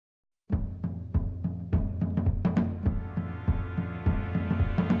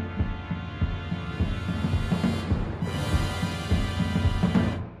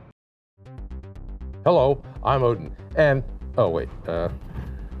Hello, I'm Odin, and, hello,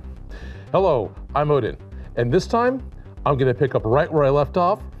 I'm Odin, and this time, I'm gonna pick up right where I left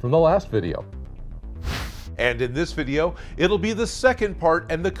off from the last video. And in this video, it'll be the second part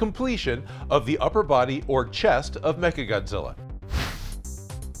and the completion of the upper body or chest of Mechagodzilla.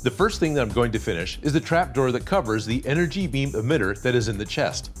 The first thing that I'm going to finish is the trapdoor that covers the energy beam emitter that is in the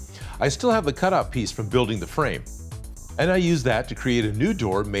chest. I still have the cutout piece from building the frame, and I use that to create a new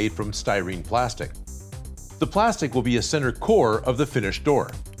door made from styrene plastic. The plastic will be a center core of the finished door.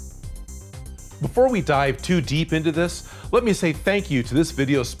 Before we dive too deep into this, let me say thank you to this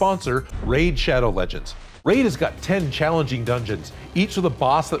video's sponsor, Raid Shadow Legends. Raid has got 10 challenging dungeons, each with a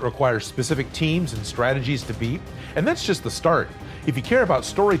boss that requires specific teams and strategies to beat, and that's just the start. If you care about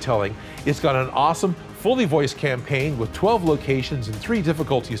storytelling, it's got an awesome, fully voiced campaign with 12 locations and 3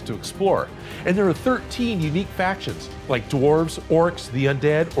 difficulties to explore. And there are 13 unique factions, like dwarves, orcs, the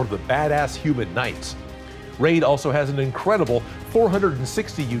undead, or the badass human knights. Raid also has an incredible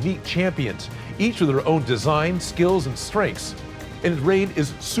 460 unique champions, each with their own design, skills, and strengths. And Raid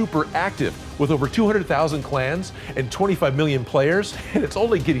is super active, with over 200,000 clans and 25 million players, and it's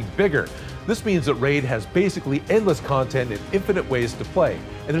only getting bigger. This means that Raid has basically endless content and infinite ways to play,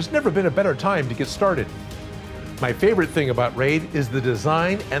 and there's never been a better time to get started. My favorite thing about Raid is the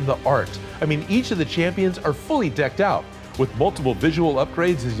design and the art. I mean, each of the champions are fully decked out, with multiple visual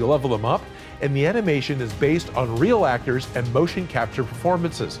upgrades as you level them up, and the animation is based on real actors and motion capture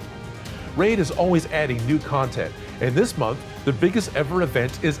performances. Raid is always adding new content, and this month, the biggest ever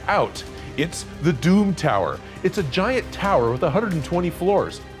event is out. It's the Doom Tower. It's a giant tower with 120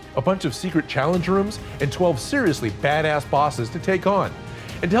 floors, a bunch of secret challenge rooms, and 12 seriously badass bosses to take on.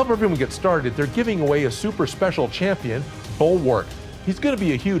 And to help everyone get started, they're giving away a super special champion, Bulwark. He's going to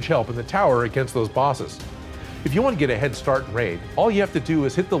be a huge help in the tower against those bosses. If you want to get a head start in Raid, all you have to do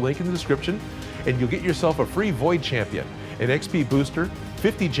is hit the link in the description, and you'll get yourself a free Void Champion, an XP booster,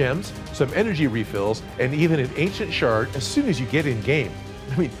 50 gems, some energy refills, and even an ancient shard as soon as you get in game.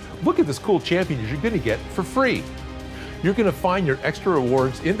 I mean, look at this cool champion you're going to get for free. You're going to find your extra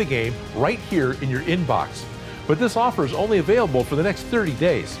rewards in the game right here in your inbox. But this offer is only available for the next 30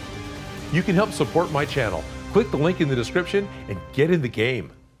 days. You can help support my channel. Click the link in the description and get in the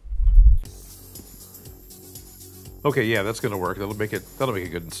game. Okay, yeah, that's going to work. That'll make it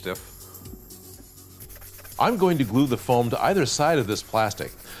good and stiff. I'm going to glue the foam to either side of this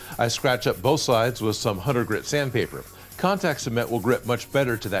plastic. I scratch up both sides with some 100 grit sandpaper. Contact cement will grip much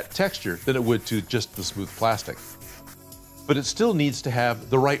better to that texture than it would to just the smooth plastic. But it still needs to have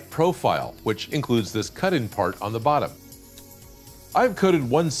the right profile, which includes this cut-in part on the bottom. I've coated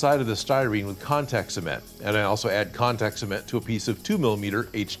one side of the styrene with contact cement, and I also add contact cement to a piece of 2mm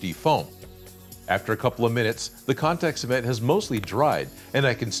HD foam. After a couple of minutes, the contact cement has mostly dried, and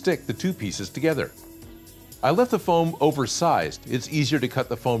I can stick the two pieces together. I left the foam oversized. It's easier to cut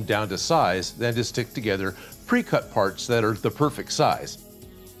the foam down to size than to stick together pre-cut parts that are the perfect size.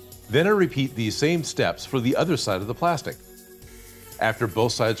 Then I repeat these same steps for the other side of the plastic. After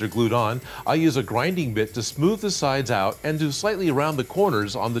both sides are glued on, I use a grinding bit to smooth the sides out and to slightly round the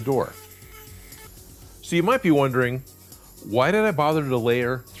corners on the door. So you might be wondering, why did I bother to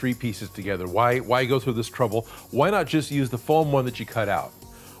layer 3 pieces together? Why go through this trouble? Why not just use the foam one that you cut out?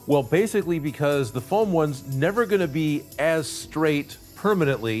 Well, basically because the foam one's never going to be as straight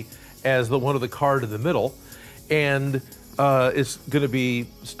permanently as the one of the card in the middle, and it's going to be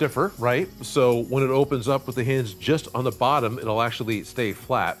stiffer, right? So when it opens up with the hinge just on the bottom, it'll actually stay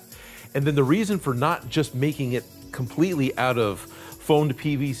flat. And then the reason for not just making it completely out of foamed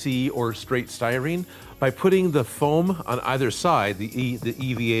PVC or straight styrene, by putting the foam on either side, the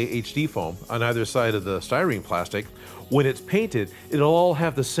EVA HD foam on either side of the styrene plastic, when it's painted, it'll all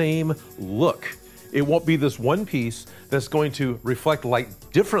have the same look. It won't be this one piece that's going to reflect light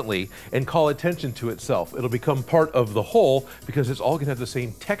differently and call attention to itself. It'll become part of the whole because it's all going to have the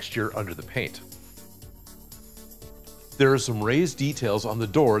same texture under the paint. There are some raised details on the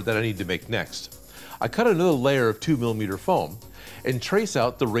door that I need to make next. I cut another layer of 2mm foam and trace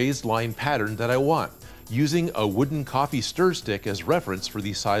out the raised line pattern that I want, using a wooden coffee stir stick as reference for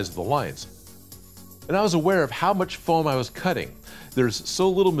the size of the lines. And I was aware of how much foam I was cutting. There's so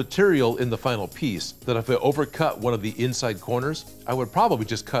little material in the final piece that if I overcut one of the inside corners, I would probably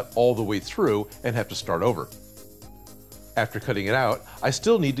just cut all the way through and have to start over. After cutting it out, I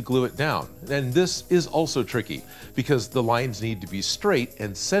still need to glue it down, and this is also tricky because the lines need to be straight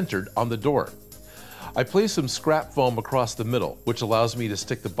and centered on the door. I place some scrap foam across the middle, which allows me to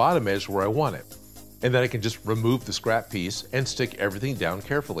stick the bottom edge where I want it, and then I can just remove the scrap piece and stick everything down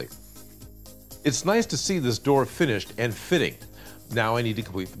carefully. It's nice to see this door finished and fitting. Now I need to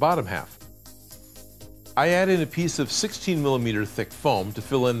complete the bottom half. I add in a piece of 16mm thick foam to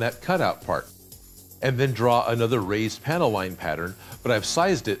fill in that cutout part, and then draw another raised panel line pattern, but I've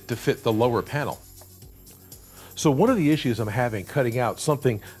sized it to fit the lower panel. So one of the issues I'm having cutting out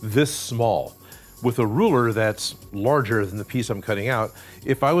something this small with a ruler that's larger than the piece I'm cutting out,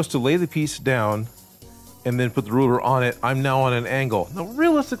 if I was to lay the piece down and then put the ruler on it, I'm now on an angle. Now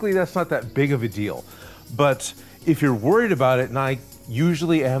realistically, that's not that big of a deal, but if you're worried about it, and I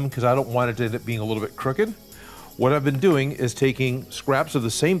usually am because I don't want it to end up being a little bit crooked, what I've been doing is taking scraps of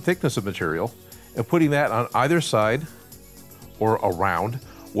the same thickness of material and putting that on either side or around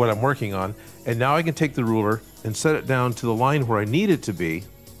what I'm working on. And now I can take the ruler and set it down to the line where I need it to be,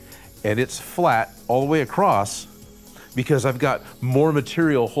 and it's flat all the way across because I've got more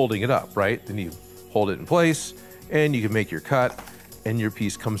material holding it up, right? Then you hold it in place and you can make your cut and your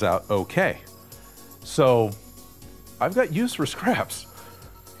piece comes out okay. So I've got use for scraps.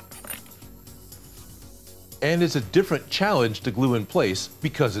 And it's a different challenge to glue in place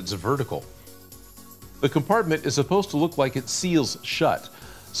because it's vertical. The compartment is supposed to look like it seals shut,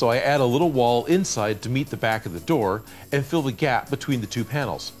 so I add a little wall inside to meet the back of the door and fill the gap between the two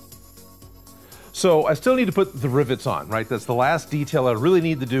panels. So I still need to put the rivets on, right? That's the last detail I really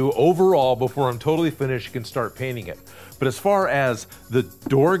need to do overall before I'm totally finished and can start painting it. But as far as the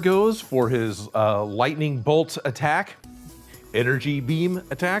door goes for his lightning bolt attack, energy beam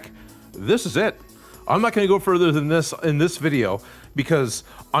attack, this is it. I'm not gonna go further than this in this video because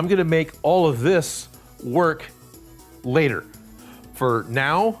I'm gonna make all of this work later. For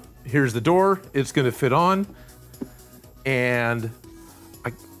now, here's the door, it's gonna fit on, and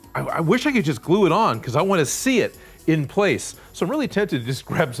I wish I could just glue it on because I want to see it in place. So I'm really tempted to just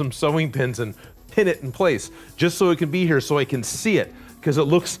grab some sewing pins and pin it in place just so it can be here so I can see it because it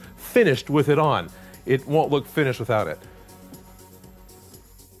looks finished with it on. It won't look finished without it.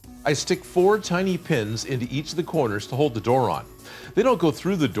 I stick 4 tiny pins into each of the corners to hold the door on. They don't go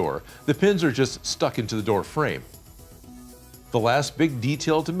through the door, the pins are just stuck into the door frame. The last big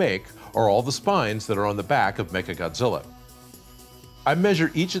detail to make are all the spines that are on the back of Mechagodzilla. I measure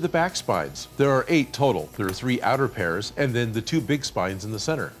each of the back spines. There are 8 total. There are 3 outer pairs and then the 2 big spines in the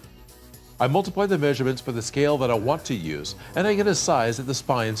center. I multiply the measurements by the scale that I want to use and I get a size that the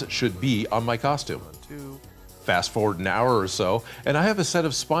spines should be on my costume. Fast forward an hour or so and I have a set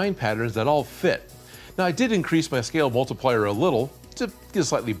of spine patterns that all fit. Now I did increase my scale multiplier a little to get a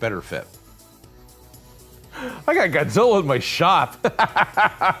slightly better fit. I got Godzilla in my shop.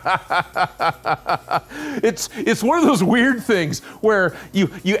 It's one of those weird things where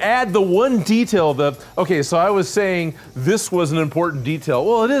you add the one detail that, okay, so I was saying this was an important detail.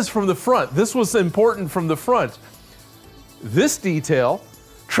 Well, it is from the front. This was important from the front. This detail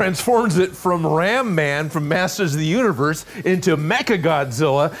transforms it from Ram Man from Masters of the Universe into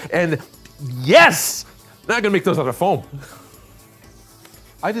Mechagodzilla, and yes, not gonna make those out of foam.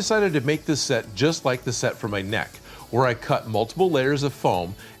 I decided to make this set just like the set for my neck, where I cut multiple layers of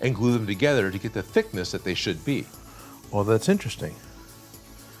foam and glue them together to get the thickness that they should be. Well, that's interesting.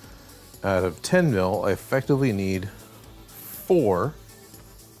 Out of 10 mil, I effectively need 4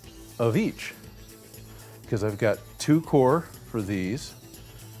 of each, because I've got 2 core for these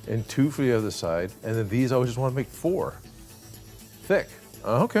and 2 for the other side, and then these I just want to make 4 thick.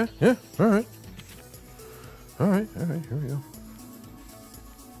 Okay, yeah, all right, here we go.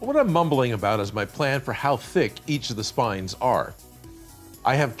 What I'm mumbling about is my plan for how thick each of the spines are.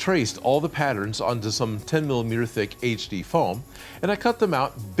 I have traced all the patterns onto some 10mm thick HD foam, and I cut them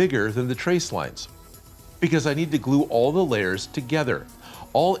out bigger than the trace lines, because I need to glue all the layers together.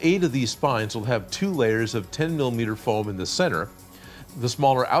 All 8 of these spines will have 2 layers of 10mm foam in the center. The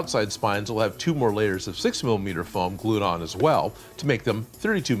smaller outside spines will have 2 more layers of 6mm foam glued on as well to make them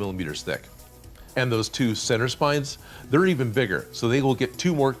 32mm thick. And those 2 center spines, they're even bigger, so they will get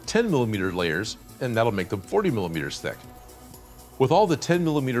 2 more 10mm layers, and that'll make them 40mm thick. With all the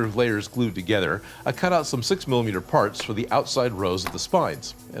 10mm layers glued together, I cut out some 6mm parts for the outside rows of the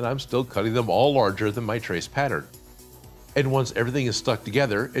spines, and I'm still cutting them all larger than my trace pattern. And once everything is stuck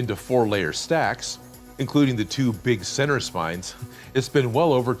together into 4-layer stacks, including the 2 big center spines, it's been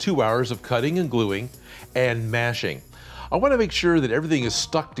well over 2 hours of cutting and gluing and mashing. I want to make sure that everything is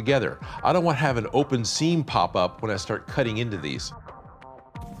stuck together. I don't want to have an open seam pop up when I start cutting into these.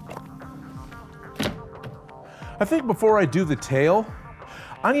 I think before I do the tail,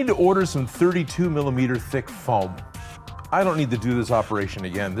 I need to order some 32mm thick foam. I don't need to do this operation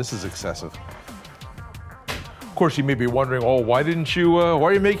again. This is excessive. Of course, you may be wondering, oh, why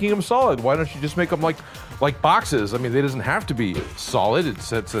are you making them solid? Why don't you just make them like boxes? I mean, they doesn't have to be solid.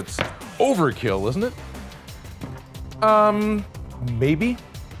 It's overkill, isn't it? Maybe.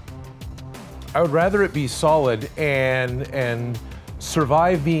 I would rather it be solid and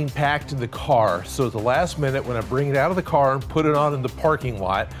survive being packed in the car. So at the last minute, when I bring it out of the car and put it on in the parking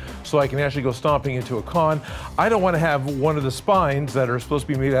lot, so I can actually go stomping into a con, I don't want to have one of the spines that are supposed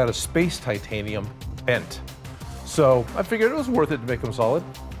to be made out of space titanium bent. So I figured it was worth it to make them solid.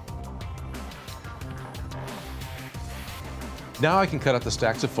 Now I can cut out the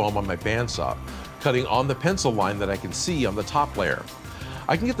stacks of foam on my bandsaw, cutting on the pencil line that I can see on the top layer.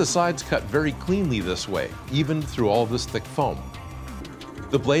 I can get the sides cut very cleanly this way, even through all of this thick foam.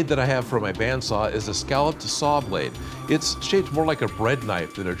 The blade that I have for my bandsaw is a scalloped saw blade. It's shaped more like a bread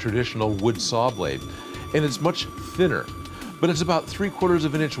knife than a traditional wood saw blade, and it's much thinner, but it's about 3/4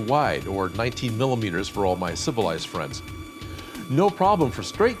 of an inch wide, or 19 millimeters for all my civilized friends. No problem for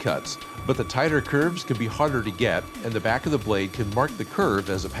straight cuts, but the tighter curves can be harder to get, and the back of the blade can mark the curve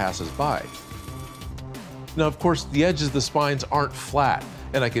as it passes by. Now, of course, the edges of the spines aren't flat,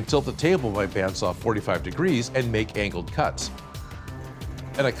 and I can tilt the table of my bandsaw 45 degrees and make angled cuts.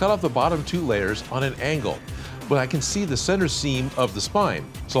 And I cut off the bottom 2 layers on an angle, but I can see the center seam of the spine,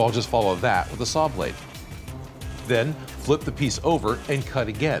 so I'll just follow that with a saw blade. Then flip the piece over and cut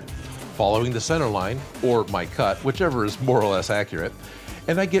again, following the center line, or my cut, whichever is more or less accurate,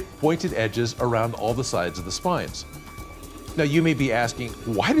 and I get pointed edges around all the sides of the spines. Now you may be asking,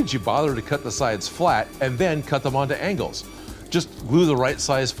 why did you bother to cut the sides flat and then cut them onto angles? Just glue the right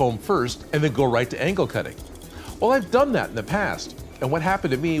size foam first and then go right to angle cutting. Well, I've done that in the past. And what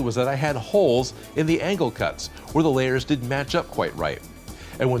happened to me was that I had holes in the angle cuts where the layers didn't match up quite right.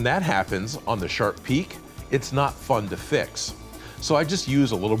 And when that happens on the sharp peak, it's not fun to fix. So I just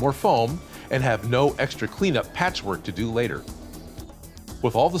use a little more foam and have no extra cleanup patchwork to do later.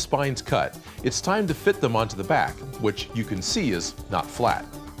 With all the spines cut, it's time to fit them onto the back, which you can see is not flat.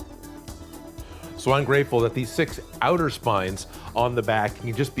 So I'm grateful that these 6 outer spines on the back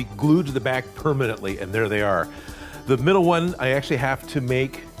can just be glued to the back permanently, and there they are. The middle one I actually have to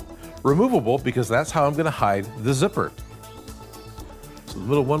make removable because that's how I'm going to hide the zipper. So the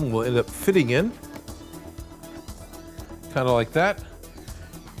middle one will end up fitting in, kind of like that.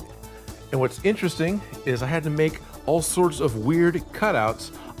 And what's interesting is I had to make all sorts of weird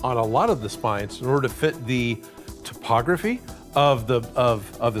cutouts on a lot of the spines in order to fit the topography of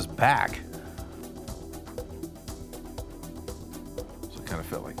his back. So it kind of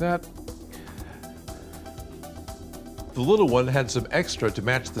fit like that. The little one had some extra to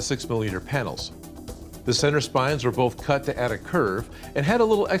match the 6mm panels. The center spines were both cut to add a curve and had a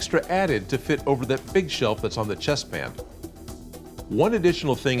little extra added to fit over that big shelf that's on the chest band. One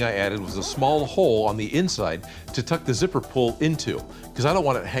additional thing I added was a small hole on the inside to tuck the zipper pull into, because I don't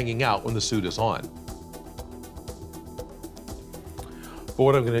want it hanging out when the suit is on. But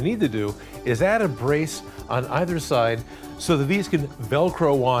what I'm going to need to do is add a brace on either side so that these can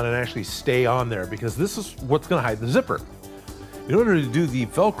Velcro on and actually stay on there, because this is what's going to hide the zipper. In order to do the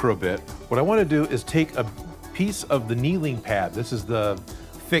Velcro bit, what I want to do is take a piece of the kneeling pad. This is the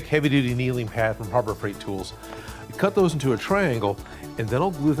thick, heavy-duty kneeling pad from Harbor Freight Tools. Cut those into a triangle, and then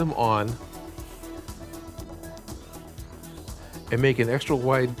I'll glue them on and make an extra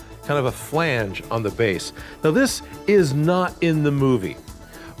wide kind of a flange on the base. Now this is not in the movie,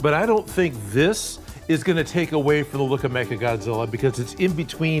 but I don't think this is going to take away from the look of Mechagodzilla because it's in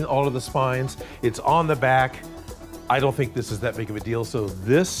between all of the spines. It's on the back. I don't think this is that big of a deal. So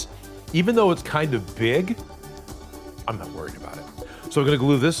this, even though it's kind of big, I'm not worried about it. So I'm going to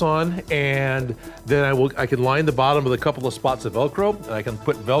glue this on, and then I can line the bottom with a couple of spots of Velcro, and I can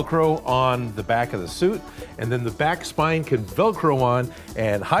put Velcro on the back of the suit, and then the back spine can Velcro on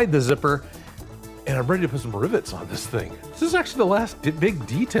and hide the zipper, and I'm ready to put some rivets on this thing. This is actually the last big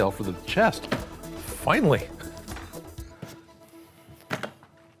detail for the chest. Finally.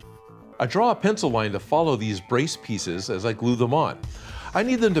 I draw a pencil line to follow these brace pieces as I glue them on. I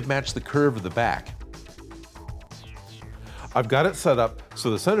need them to match the curve of the back. I've got it set up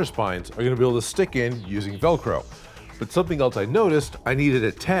so the center spines are going to be able to stick in using Velcro. But something else I noticed, I needed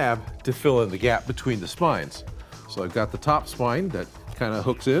a tab to fill in the gap between the spines. So I've got the top spine that kind of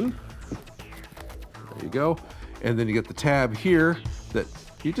hooks in. There you go. And then you get the tab here that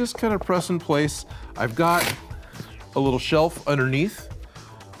you just kind of press in place. I've got a little shelf underneath.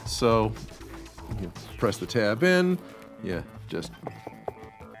 So you press the tab in. Yeah, just,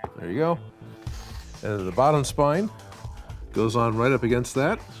 there you go. And then the bottom spine goes on right up against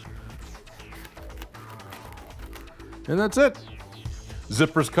that. And that's it.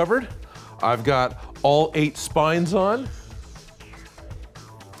 Zipper's covered. I've got all 8 spines on.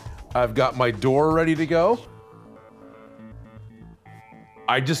 I've got my door ready to go.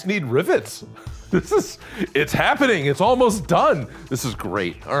 I just need rivets. It's happening. It's almost done. This is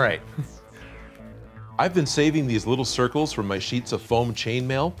great. All right. I've been saving these little circles from my sheets of foam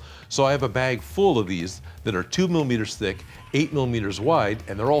chainmail, so I have a bag full of these that are 2 millimeters thick, 8 millimeters wide,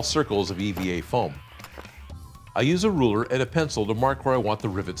 and they're all circles of EVA foam. I use a ruler and a pencil to mark where I want the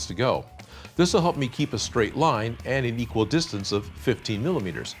rivets to go. This will help me keep a straight line and an equal distance of 15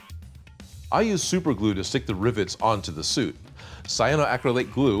 millimeters. I use super glue to stick the rivets onto the suit.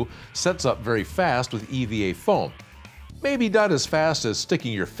 Cyanoacrylate glue sets up very fast with EVA foam. Maybe not as fast as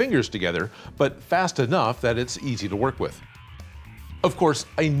sticking your fingers together, but fast enough that it's easy to work with. Of course,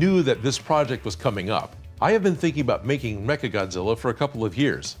 I knew that this project was coming up. I have been thinking about making Mechagodzilla for a couple of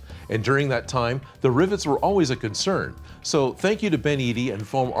years, and during that time, the rivets were always a concern. So thank you to Ben Eadie and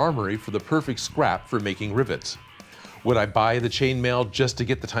Foam Armory for the perfect scrap for making rivets. Would I buy the chainmail just to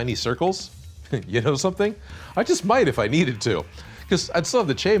get the tiny circles? You know something? I just might if I needed to, because I'd still have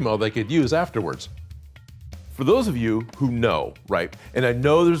the chainmail they could use afterwards. For those of you who know, right, and I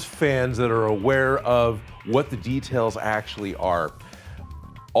know there's fans that are aware of what the details actually are,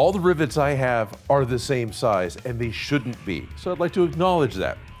 all the rivets I have are the same size, and they shouldn't be. So I'd like to acknowledge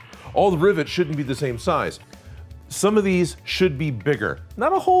that. All the rivets shouldn't be the same size. Some of these should be bigger.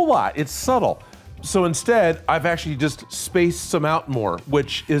 Not a whole lot, it's subtle. So instead, I've actually just spaced some out more,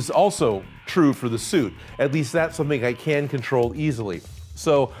 which is also true for the suit. At least that's something I can control easily.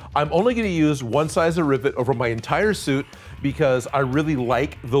 So I'm only going to use one size of rivet over my entire suit because I really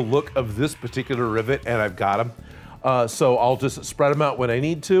like the look of this particular rivet, and I've got them. So I'll just spread them out when I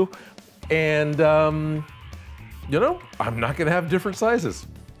need to. And, you know, I'm not going to have different sizes.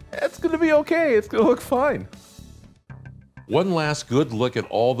 It's going to be okay. It's going to look fine. One last good look at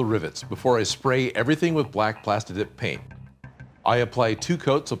all the rivets before I spray everything with black Plastidip paint. I apply 2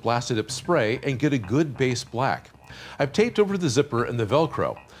 coats of Plastidip spray and get a good base black. I've taped over the zipper and the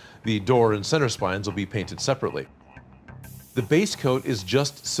Velcro. The door and center spines will be painted separately. The base coat is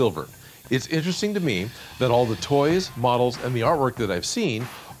just silver. It's interesting to me that all the toys, models, and the artwork that I've seen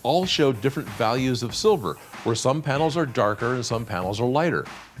all show different values of silver, where some panels are darker and some panels are lighter.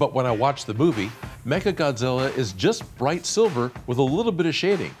 But when I watch the movie, Mechagodzilla is just bright silver with a little bit of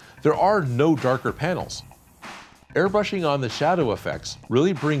shading. There are no darker panels. Airbrushing on the shadow effects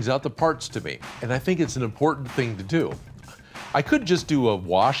really brings out the parts to me, and I think it's an important thing to do. I could just do a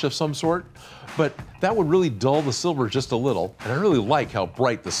wash of some sort, but that would really dull the silver just a little, and I really like how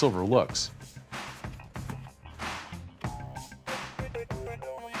bright the silver looks.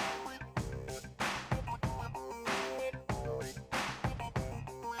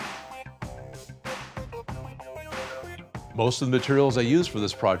 Most of the materials I use for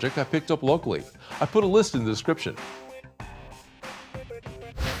this project I picked up locally. I put a list in the description.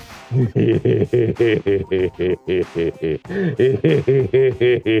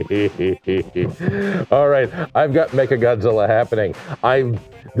 All right, I've got Mechagodzilla happening.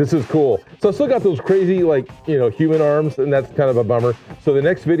 This is cool. So I still got those crazy, like, you know, human arms, and that's kind of a bummer. So the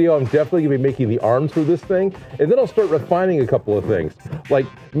next video, I'm definitely gonna be making the arms for this thing, and then I'll start refining a couple of things, like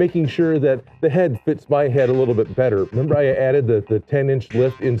making sure that the head fits my head a little bit better. Remember I added the 10-inch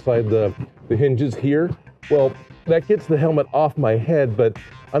lift inside the hinges here? Well, that gets the helmet off my head, but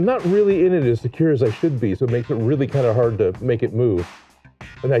I'm not really in it as secure as I should be, so it makes it really kind of hard to make it move.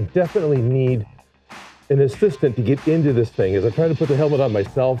 And I definitely need an assistant to get into this thing. As I try to put the helmet on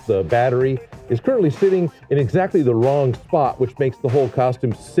myself, the battery is currently sitting in exactly the wrong spot, which makes the whole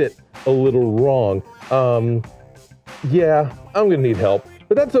costume sit a little wrong. Yeah, I'm gonna need help.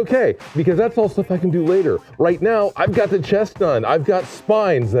 But that's okay, because that's all stuff I can do later. Right now, I've got the chest done. I've got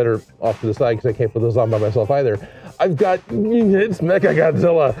spines that are off to the side because I can't put those on by myself either. It's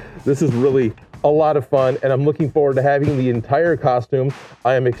Mechagodzilla. This is really a lot of fun, and I'm looking forward to having the entire costume.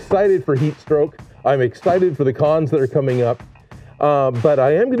 I am excited for Heat Stroke. I'm excited for the cons that are coming up, but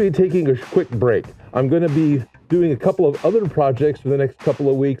I am gonna be taking a quick break. I'm gonna be doing a couple of other projects for the next couple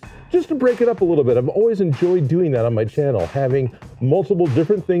of weeks, just to break it up a little bit. I've always enjoyed doing that on my channel, having multiple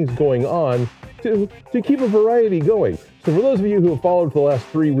different things going on to keep a variety going. So for those of you who have followed for the last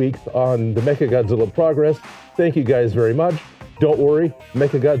 3 weeks on the Mechagodzilla progress, thank you guys very much. Don't worry,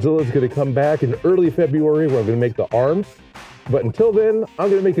 Mechagodzilla is gonna come back in early February where I'm gonna make the arms. But until then, I'm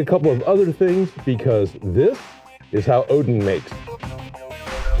gonna make a couple of other things because this is how Odin makes.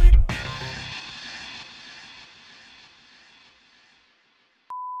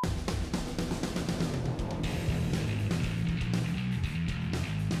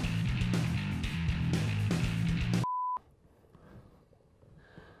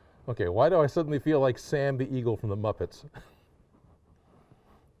 Okay, why do I suddenly feel like Sam the Eagle from the Muppets?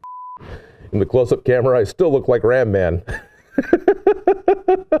 In the close-up camera, I still look like Ram Man.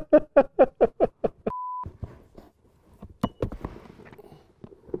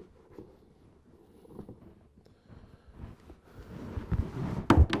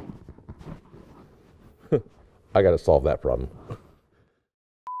 I got to solve that problem.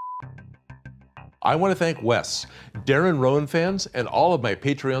 I want to thank Wes, Darren Rowan fans, and all of my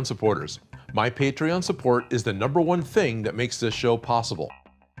Patreon supporters. My Patreon support is the #1 thing that makes this show possible.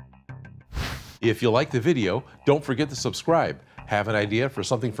 If you like the video, don't forget to subscribe. Have an idea for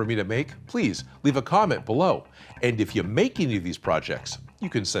something for me to make? Please leave a comment below. And if you make any of these projects, you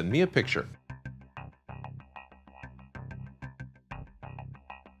can send me a picture.